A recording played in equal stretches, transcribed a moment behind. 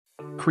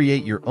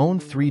Create your own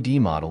 3D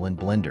model in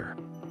Blender.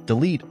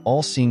 Delete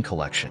all scene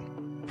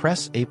collection.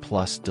 Press A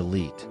plus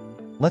delete.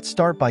 Let's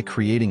start by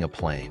creating a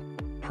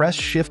plane. Press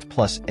Shift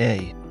plus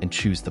A and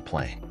choose the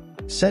plane.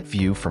 Set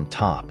view from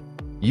top.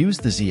 Use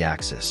the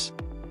Z-axis.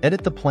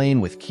 Edit the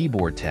plane with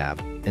keyboard tab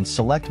and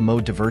select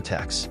Mode to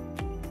Vertex.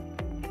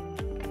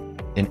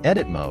 In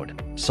Edit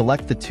mode,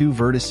 select the two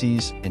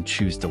vertices and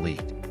choose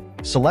Delete.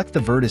 Select the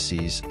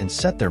vertices and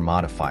set their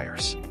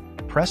modifiers.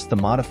 Press the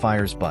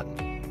Modifiers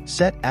button.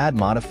 Set Add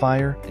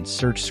Modifier and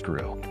search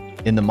Screw.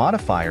 In the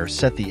modifier,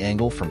 set the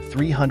angle from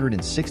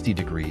 360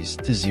 degrees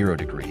to 0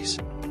 degrees.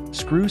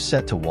 Screw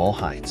set to wall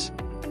heights.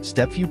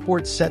 Step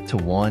viewport set to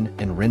 1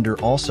 and render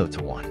also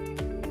to 1.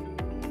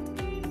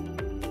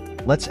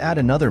 Let's add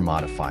another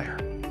modifier.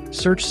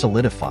 Search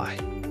Solidify.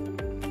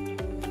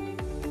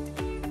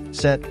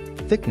 Set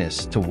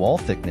thickness to wall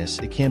thickness.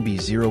 It can be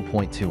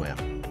 0.2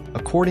 m.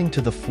 According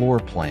to the floor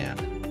plan.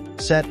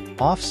 Set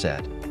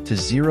offset to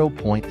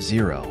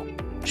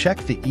 0.0. Check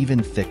the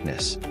even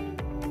thickness.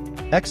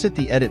 Exit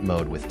the edit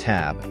mode with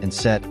tab and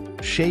set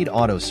Shade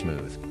Auto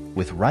Smooth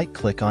with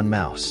right-click on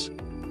mouse.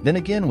 Then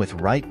again with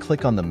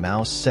right-click on the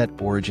mouse, set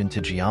Origin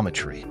to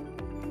Geometry.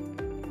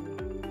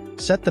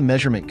 Set the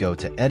measurement, go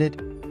to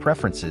Edit,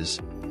 Preferences,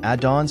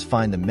 Add-ons,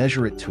 find the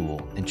Measure It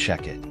tool and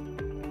check it.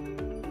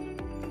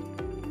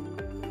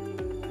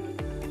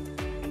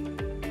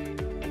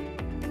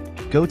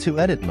 Go to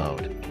Edit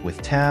mode with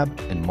tab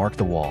and mark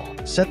the wall.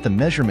 Set the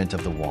measurement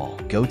of the wall.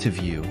 Go to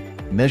View,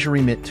 Measure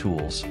Emit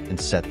Tools and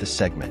set the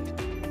segment.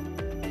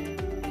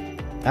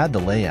 Add the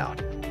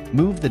layout.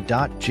 Move the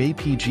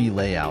 .jpg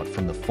layout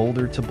from the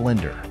folder to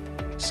Blender.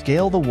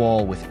 Scale the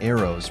wall with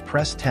arrows.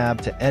 Press tab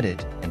to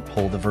edit and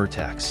pull the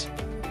vertex.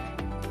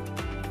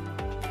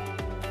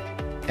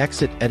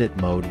 Exit edit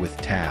mode with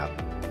tab.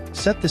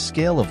 Set the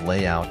scale of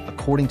layout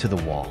according to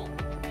the wall.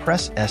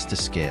 Press S to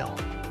scale.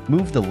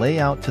 Move the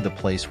layout to the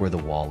place where the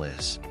wall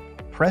is.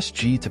 Press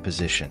G to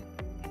position.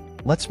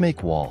 Let's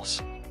make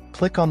walls.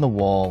 Click on the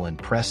wall and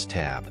press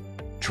tab.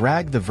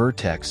 Drag the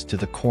vertex to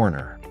the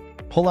corner.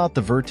 Pull out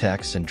the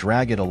vertex and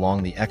drag it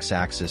along the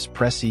x-axis.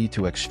 Press E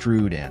to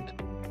extrude and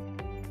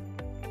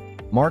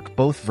mark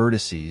both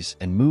vertices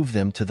and move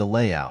them to the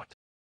layout.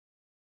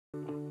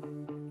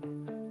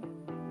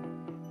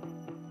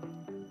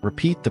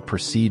 Repeat the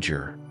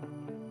procedure.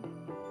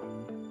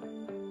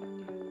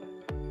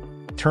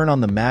 Turn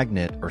on the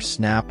magnet or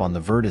snap on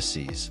the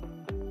vertices.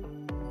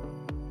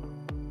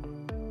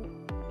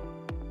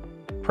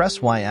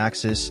 Press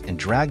Y-axis and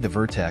drag the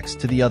vertex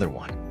to the other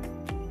one.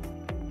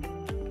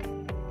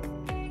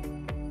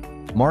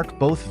 Mark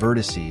both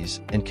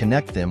vertices and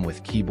connect them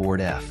with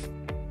keyboard F.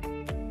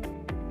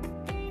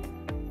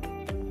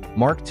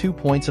 Mark 2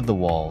 points of the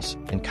walls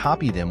and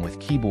copy them with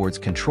keyboard's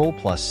Ctrl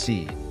plus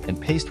C and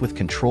paste with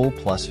Ctrl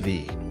plus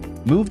V.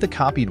 Move the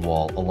copied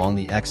wall along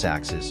the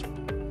x-axis.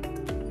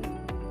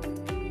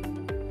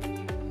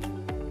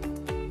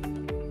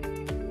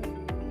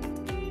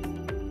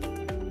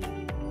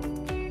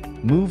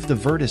 Move the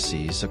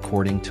vertices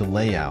according to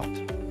layout.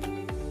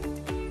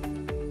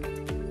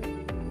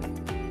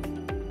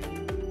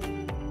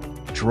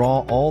 Draw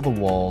all the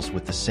walls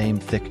with the same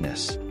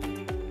thickness.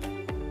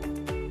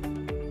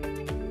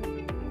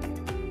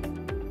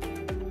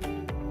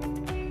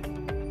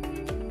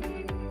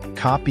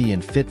 Copy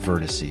and fit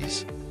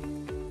vertices.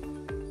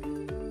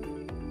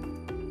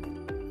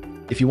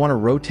 If you want to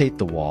rotate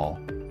the wall,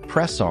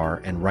 press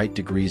R and write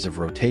degrees of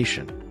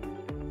rotation.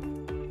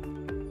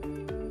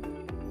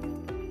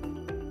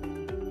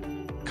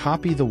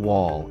 Copy the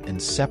wall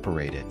and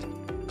separate it.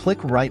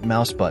 Click right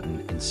mouse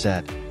button and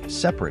set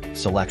Separate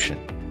Selection.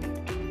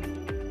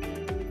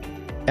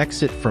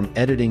 Exit from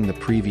editing the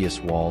previous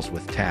walls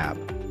with tab.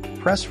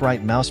 Press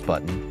right mouse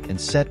button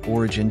and set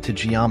Origin to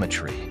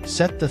Geometry.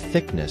 Set the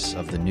thickness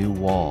of the new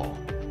wall.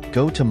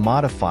 Go to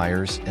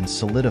Modifiers and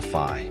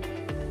Solidify.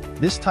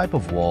 This type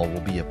of wall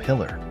will be a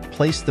pillar.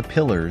 Place the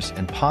pillars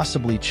and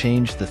possibly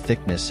change the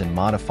thickness in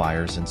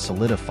Modifiers and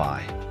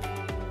Solidify.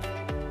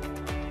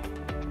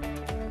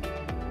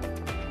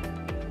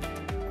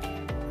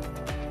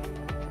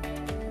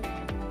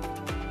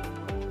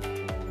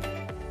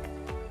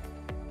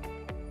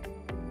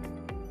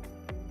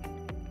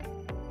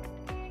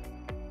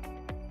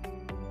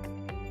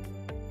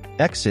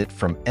 Exit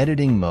from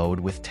editing mode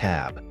with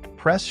tab.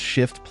 Press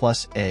Shift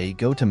plus A,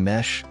 go to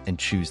Mesh and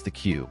choose the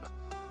cube.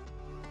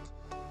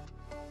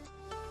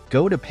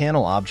 Go to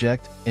Panel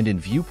Object and in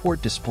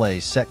Viewport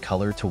Display set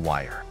Color to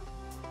Wire.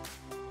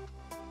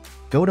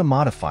 Go to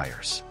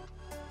Modifiers.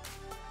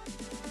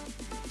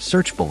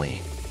 Search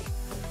Boolean.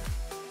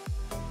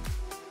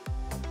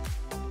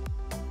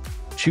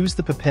 Choose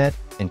the pipette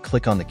and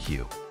click on the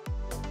cube.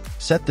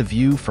 Set the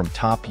view from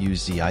top.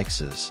 Use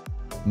Z-axis.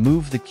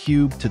 Move the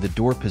cube to the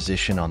door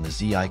position on the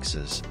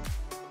Z-axis.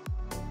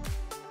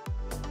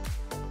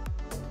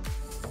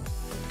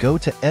 Go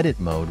to Edit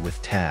mode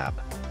with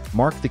tab.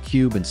 Mark the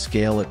cube and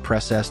scale it.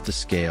 Press S to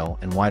scale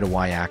and Y to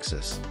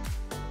Y-axis.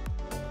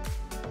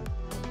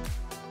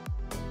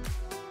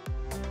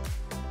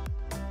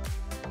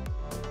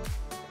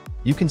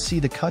 You can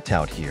see the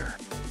cutout here.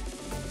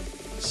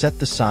 Set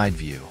the side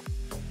view.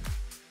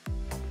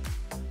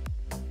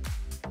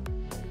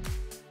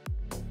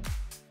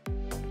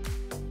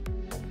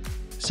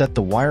 Set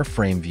the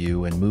wireframe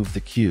view and move the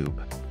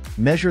cube.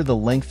 Measure the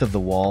length of the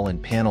wall in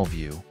panel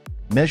view.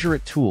 Measure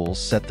at Tools,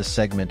 set the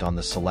segment on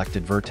the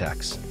selected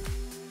vertex.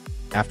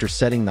 After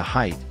setting the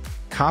height,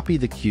 copy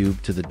the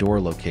cube to the door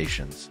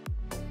locations.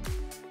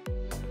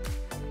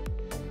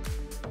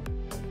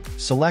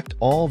 Select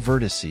all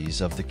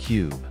vertices of the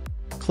cube.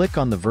 Click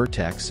on the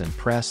vertex and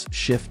press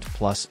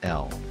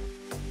Shift+L.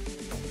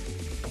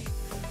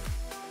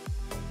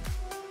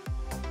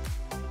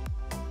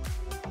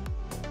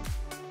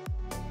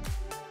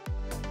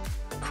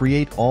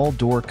 Create all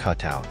door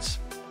cutouts.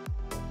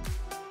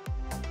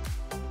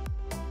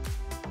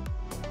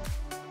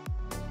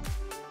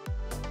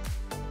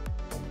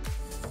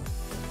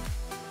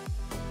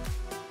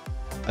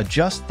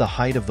 Adjust the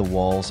height of the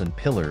walls and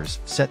pillars,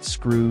 set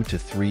screw to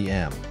 3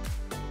 m.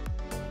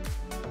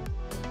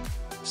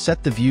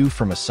 Set the view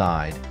from a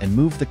side and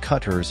move the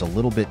cutters a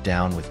little bit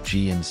down with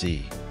G and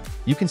Z.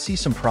 You can see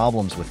some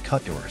problems with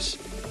cut doors.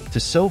 To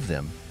solve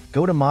them,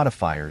 go to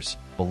Modifiers,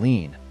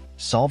 Boolean,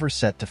 Solver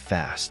set to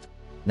Fast.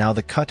 Now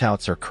the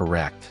cutouts are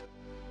correct.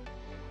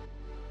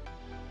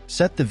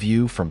 Set the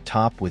view from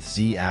top with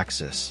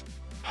Z-axis.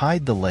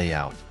 Hide the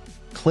layout.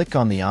 Click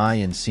on the eye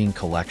and scene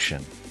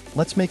collection.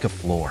 Let's make a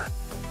floor.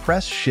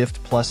 Press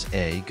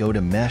Shift+A, go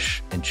to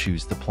Mesh and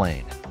choose the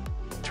plane.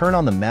 Turn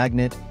on the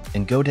magnet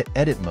and go to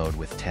Edit mode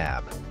with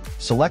Tab.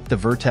 Select the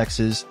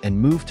vertexes and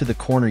move to the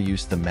corner.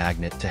 Use the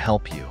magnet to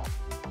help you.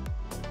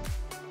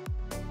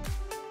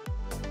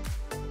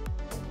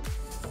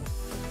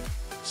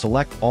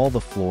 Select all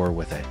the floor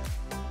with it.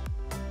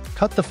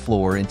 Cut the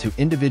floor into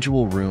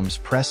individual rooms.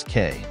 Press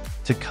K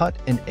to cut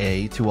and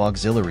A to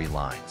auxiliary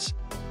lines.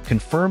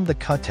 Confirm the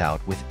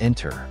cutout with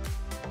Enter.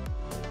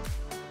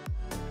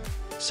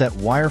 Set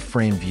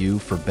wireframe view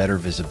for better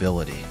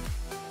visibility.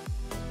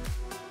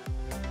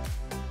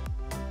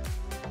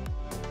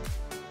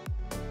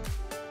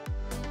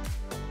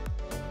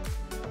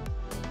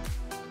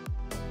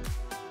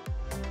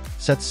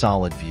 Set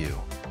solid view.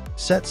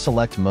 Set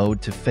select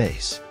mode to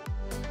face.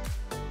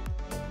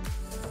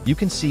 You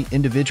can see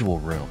individual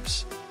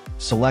rooms.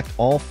 Select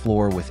all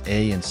floor with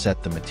A and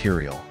set the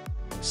material.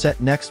 Set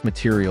next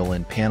material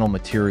in panel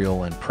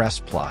material and press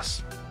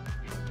plus.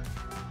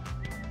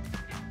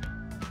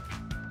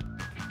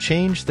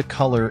 Change the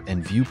color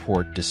and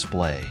viewport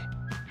display.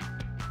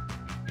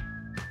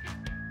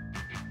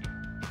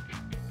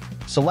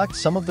 Select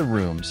some of the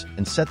rooms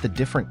and set the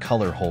different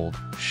color. Hold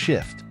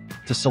Shift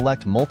to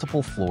select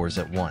multiple floors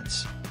at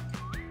once.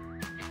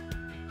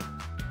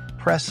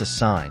 Press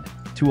Assign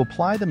to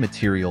apply the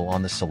material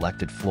on the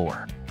selected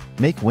floor.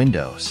 Make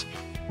windows.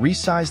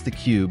 Resize the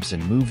cubes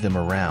and move them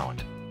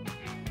around.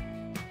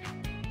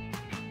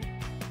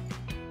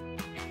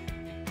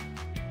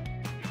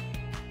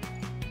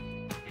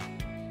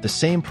 The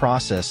same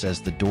process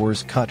as the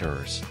doors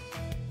cutters.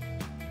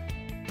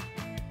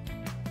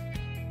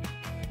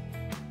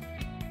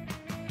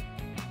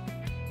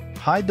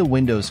 Hide the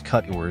windows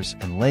cutters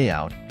and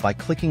layout by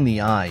clicking the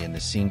eye in the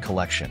scene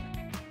collection.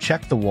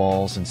 Check the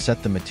walls and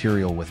set the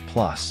material with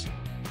plus.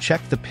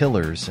 Check the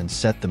pillars and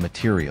set the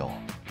material.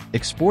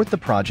 Export the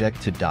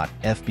project to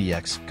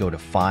 .fbx. Go to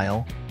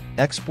File,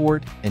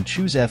 Export, and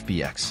choose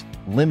FBX.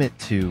 Limit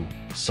to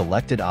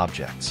Selected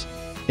Objects.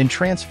 In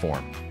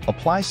Transform,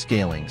 apply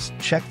scalings.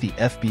 Check the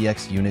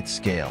FBX unit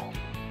scale.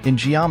 In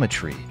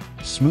Geometry,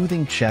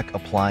 Smoothing, check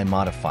Apply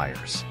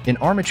Modifiers. In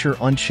Armature,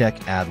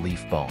 uncheck Add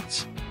Leaf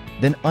Bones.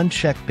 Then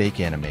uncheck Bake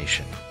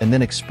Animation, and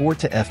then export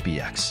to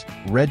FBX.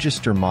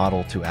 Register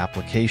model to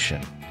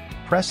Application.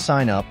 Press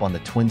Sign Up on the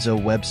Twinzo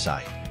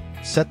website.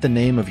 Set the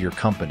name of your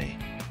company.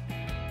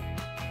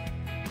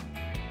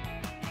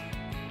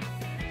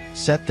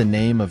 Set the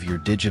name of your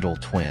digital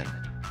twin.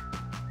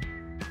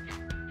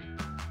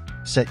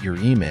 Set your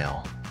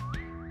email.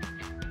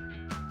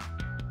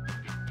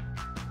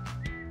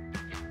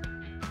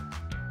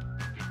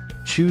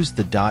 Choose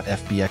the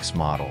 .fbx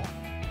model.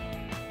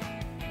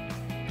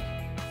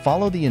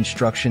 Follow the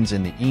instructions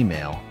in the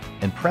email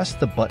and press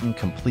the button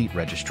Complete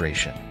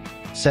Registration.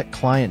 Set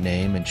client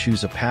name and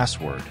choose a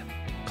password.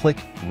 Click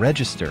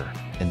Register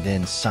and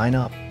then Sign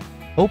Up.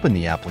 Open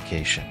the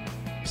application.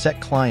 Set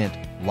client,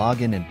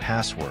 login, and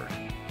password.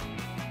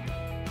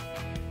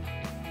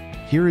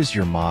 Here is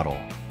your model.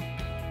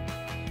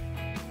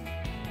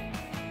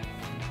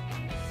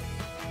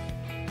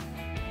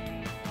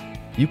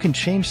 You can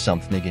change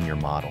something in your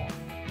model.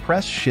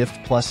 Press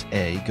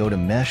Shift+A, go to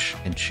Mesh,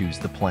 and choose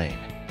the plane.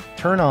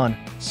 Turn on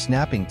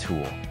Snapping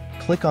Tool.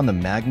 Click on the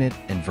magnet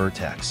and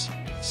vertex.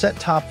 Set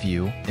top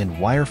view in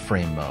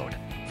wireframe mode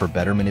for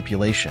better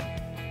manipulation.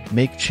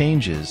 Make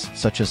changes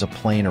such as a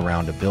plane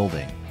around a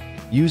building.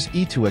 Use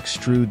E to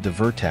extrude the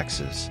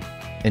vertexes,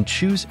 and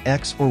choose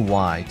X or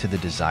Y to the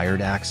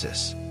desired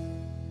axis.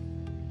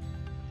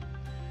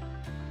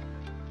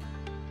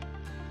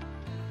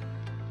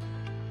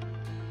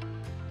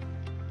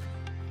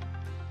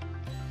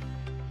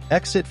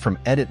 Exit from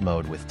Edit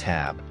mode with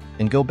Tab,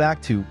 and go back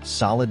to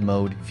Solid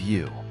Mode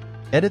View.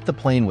 Edit the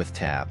plane with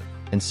Tab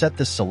and set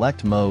the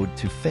select mode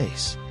to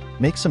face.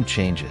 Make some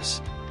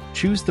changes.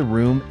 Choose the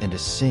room and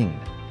assign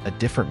a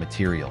different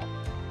material.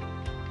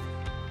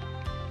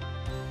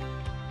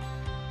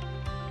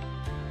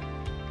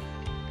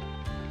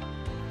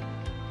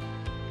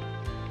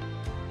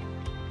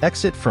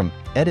 Exit from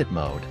Edit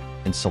mode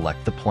and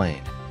select the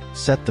plane.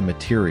 Set the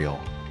material.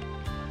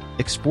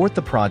 Export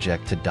the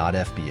project to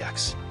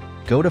 .fbx.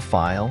 Go to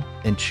File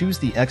and choose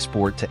the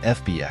Export to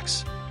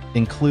FBX.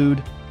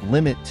 Include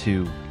Limit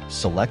to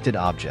Selected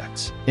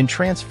Objects. In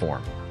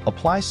Transform,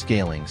 apply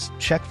scalings,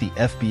 check the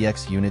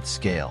FBX unit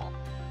scale.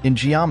 In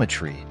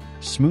Geometry,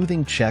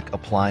 Smoothing, check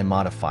Apply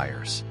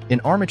Modifiers. In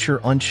Armature,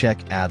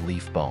 uncheck Add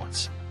Leaf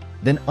Bones.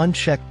 Then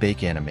uncheck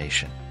Bake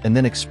Animation, and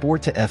then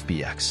export to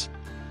FBX.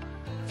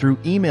 Through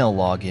email,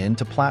 log in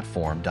to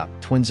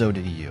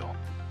platform.twinzo.eu.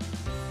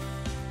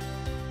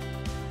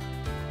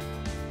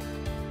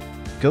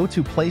 Go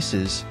to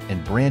Places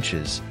and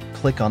Branches,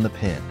 click on the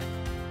pin.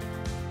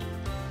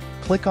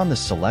 Click on the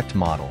Select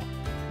Model,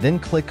 then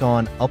click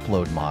on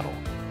Upload Model.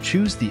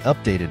 Choose the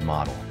updated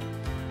model.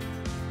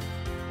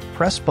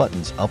 Press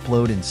buttons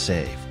Upload and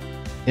Save.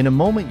 In a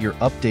moment, your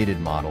updated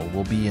model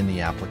will be in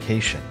the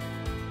application.